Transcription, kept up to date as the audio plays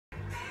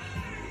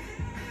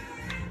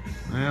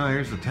Well,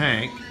 here's the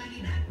tank.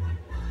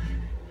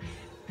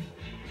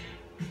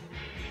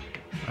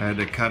 I had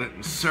to cut it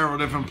in several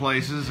different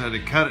places. I had to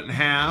cut it in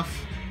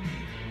half.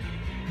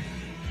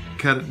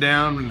 Cut it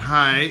down in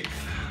height.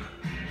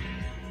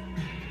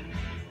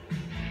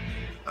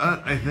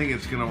 I think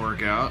it's gonna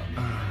work out.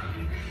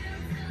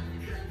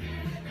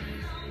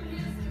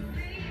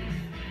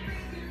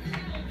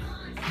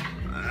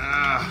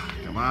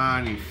 Come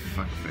on, you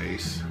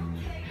fuckface.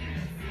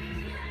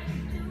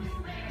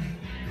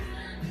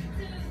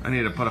 I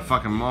need to put a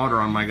fucking motor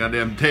on my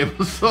goddamn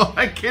table so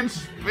I can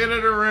spin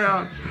it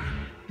around.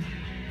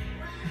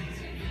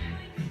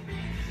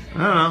 I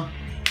don't know.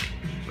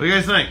 What do you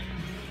guys think?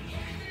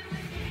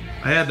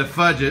 I had to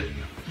fudge it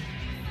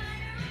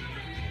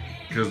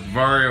because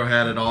Vario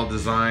had it all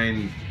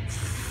designed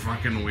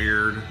fucking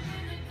weird.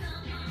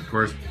 Of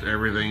course,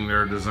 everything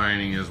they're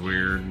designing is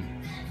weird.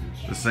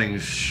 This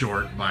thing's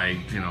short by,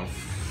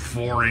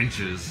 4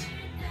 inches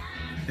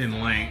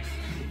in length.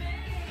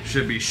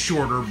 Should be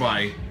shorter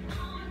by,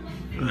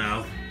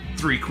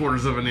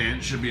 3/4 of an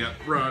inch. Should be up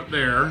right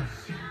there.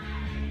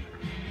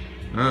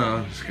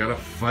 Just gotta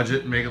fudge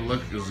it and make it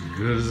look as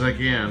good as I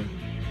can.